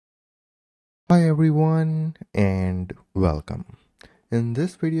Hi everyone and welcome. In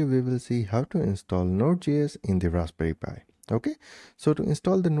this video we will see how to install Node.js in the Raspberry Pi. Okay, so to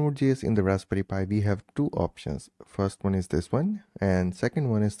install the Node.js in the Raspberry Pi we have two options. First one is this one and second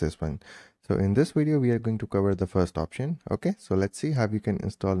one is this one. So in this video we are going to cover the first option. Okay, so let's see how you can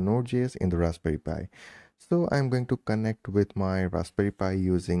install Node.js in the Raspberry Pi. So I'm going to connect with my Raspberry Pi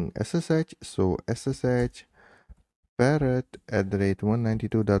using SSH. So SSH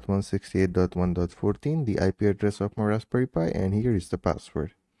parrot@192.168.1.14, the IP address of my Raspberry Pi, and here is the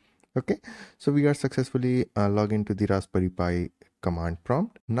password. Okay, so we are successfully logged into the Raspberry Pi command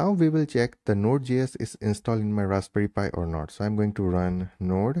prompt. Now we will check the Node.js is installed in my Raspberry Pi or not. So I'm going to run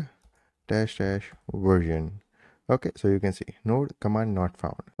node -version. Okay, so you can see node command not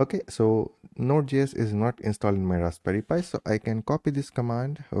found. Okay, so Node.js is not installed in my Raspberry Pi, so I can copy this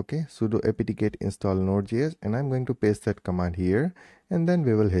command. Okay, sudo apt-get install Node.js, and I'm going to paste that command here, and then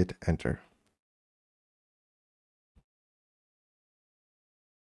we will hit enter.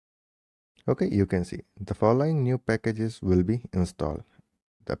 Okay, you can see the following new packages will be installed.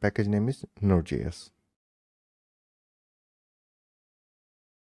 The package name is Node.js.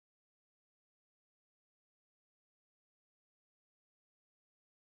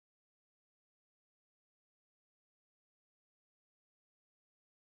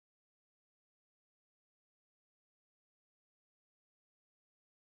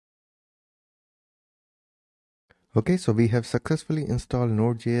 Okay, so we have successfully installed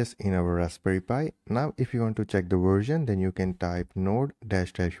Node.js in our Raspberry Pi. Now, if you want to check the version, then you can type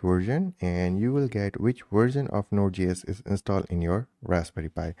node-version and you will get which version of Node.js is installed in your Raspberry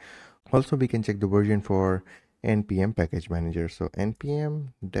Pi. Also, we can check the version for NPM package manager. So npm-version.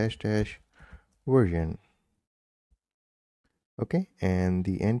 Okay, and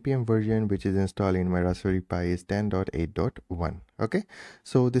the npm version which is installed in my Raspberry Pi is 10.8.1. Okay,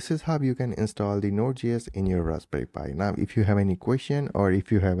 so this is how you can install the Node.js in your Raspberry Pi. Now if you have any question or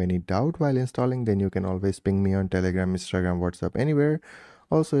if you have any doubt while installing, then you can always ping me on Telegram, Instagram, WhatsApp, anywhere.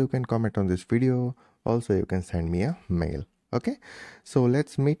 Also you can comment on this video. Also you can send me a mail. Okay, so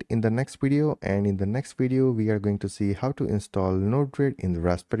let's meet in the next video, and in the next video we are going to see how to install Node-RED in the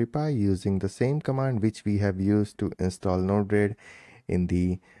Raspberry Pi using the same command which we have used to install Node-RED in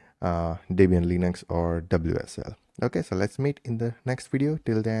the Debian Linux or WSL. Okay, so let's meet in the next video.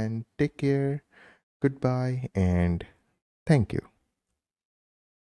 Till then, take care, goodbye, and thank you.